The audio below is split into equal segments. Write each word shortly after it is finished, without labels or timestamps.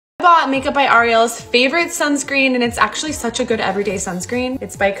I bought Makeup by Ariel's favorite sunscreen, and it's actually such a good everyday sunscreen.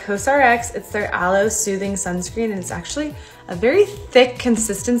 It's by CosRx. It's their Aloe Soothing Sunscreen, and it's actually a very thick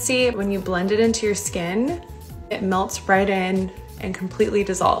consistency. When you blend it into your skin, it melts right in and completely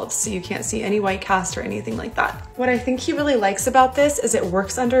dissolves, so you can't see any white cast or anything like that. What I think he really likes about this is it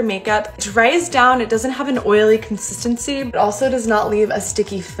works under makeup. It dries down, it doesn't have an oily consistency. It also does not leave a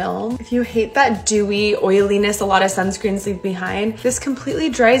sticky film. If you hate that dewy oiliness a lot of sunscreens leave behind, this completely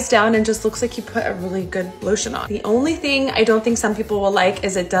dries down and just looks like you put a really good lotion on. The only thing I don't think some people will like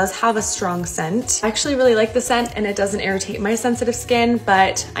is it does have a strong scent. I actually really like the scent and it doesn't irritate my sensitive skin,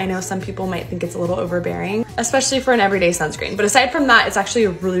 but I know some people might think it's a little overbearing, especially for an everyday sunscreen. But aside from that, it's actually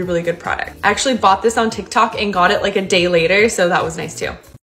a really, really good product. I actually bought this on TikTok and got it like a day later, so that was nice too.